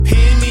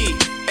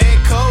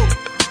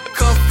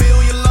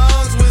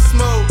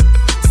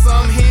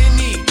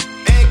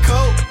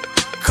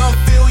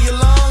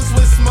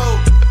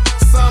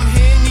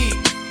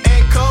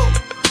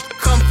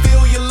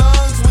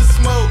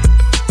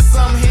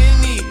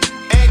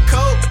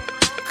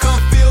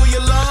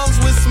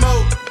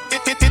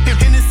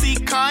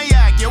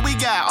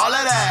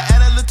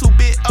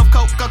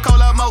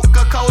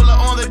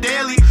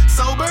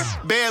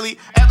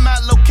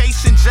my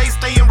location. Jay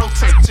stay in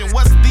rotation.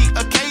 What's the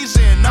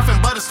occasion? Nothing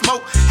but a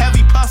smoke.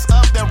 Heavy puffs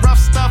up that rough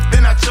stuff,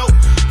 then I choke.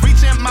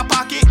 Reach in my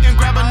pocket and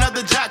grab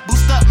another jack.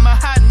 Boost up my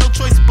high, no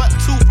choice but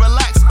to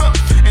relax.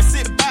 And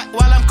sit back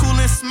while I'm cool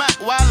and smack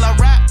while I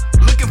rap.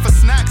 Looking for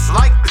snacks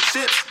like the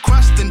chips,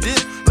 crushed and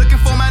dip. Looking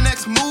for my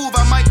next move.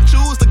 I might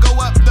choose to go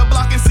up the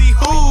block and see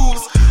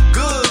who's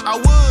good. I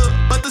would,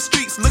 but the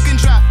streets looking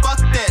dry. Fuck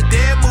that,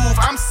 dead move.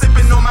 I'm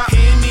sipping on my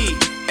Henny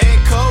and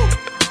Coke.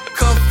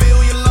 Come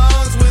fill your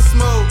lungs with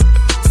smoke.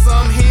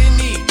 Some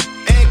Henny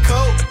and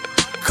Coke.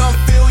 Come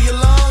fill your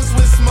lungs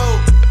with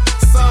smoke.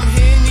 Some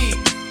Henny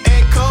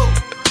and Coke.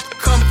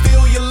 Come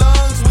fill your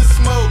lungs with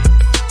smoke.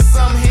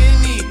 Some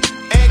Henny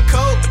and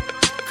Coke.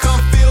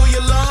 Come fill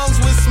your lungs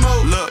with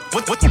smoke.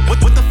 Look, what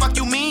the fuck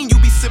you mean? You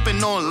be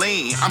sipping on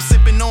lean? I'm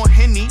sipping on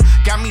Henny.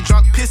 Got me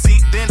drunk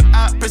pissy. Then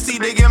I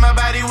proceed to get my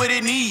body what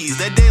it needs.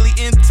 That daily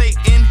intake,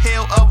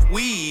 inhale of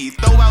weed.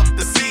 Throw out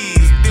the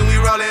seeds, then we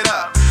roll it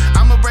up.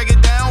 I'ma break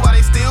it down while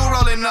they still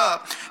rolling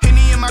up.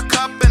 Henny in my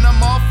cup and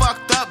I'm all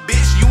fucked up,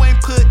 bitch. You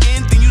ain't put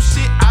in, then you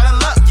shit out of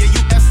luck. Yeah,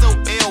 you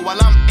SOL while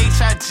I'm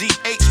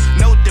HIGH.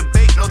 No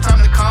debate, no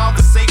time to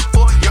conversate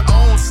for your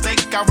own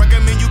sake. I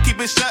recommend you keep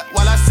it shut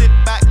while I sit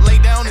back, lay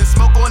down and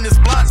smoke on this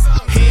blunt.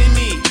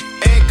 Henny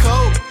and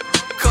Coke,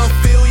 come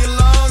fill your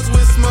lungs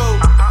with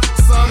smoke.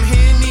 Some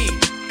Henny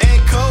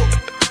and Coke,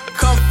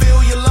 come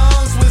fill your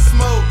lungs with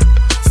smoke.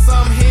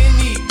 Some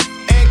Henny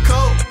and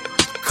Coke,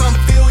 come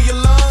fill your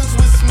lungs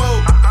with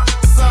smoke.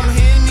 Some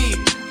Henny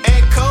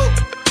and Coke,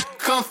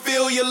 come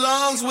fill your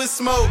lungs with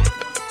smoke.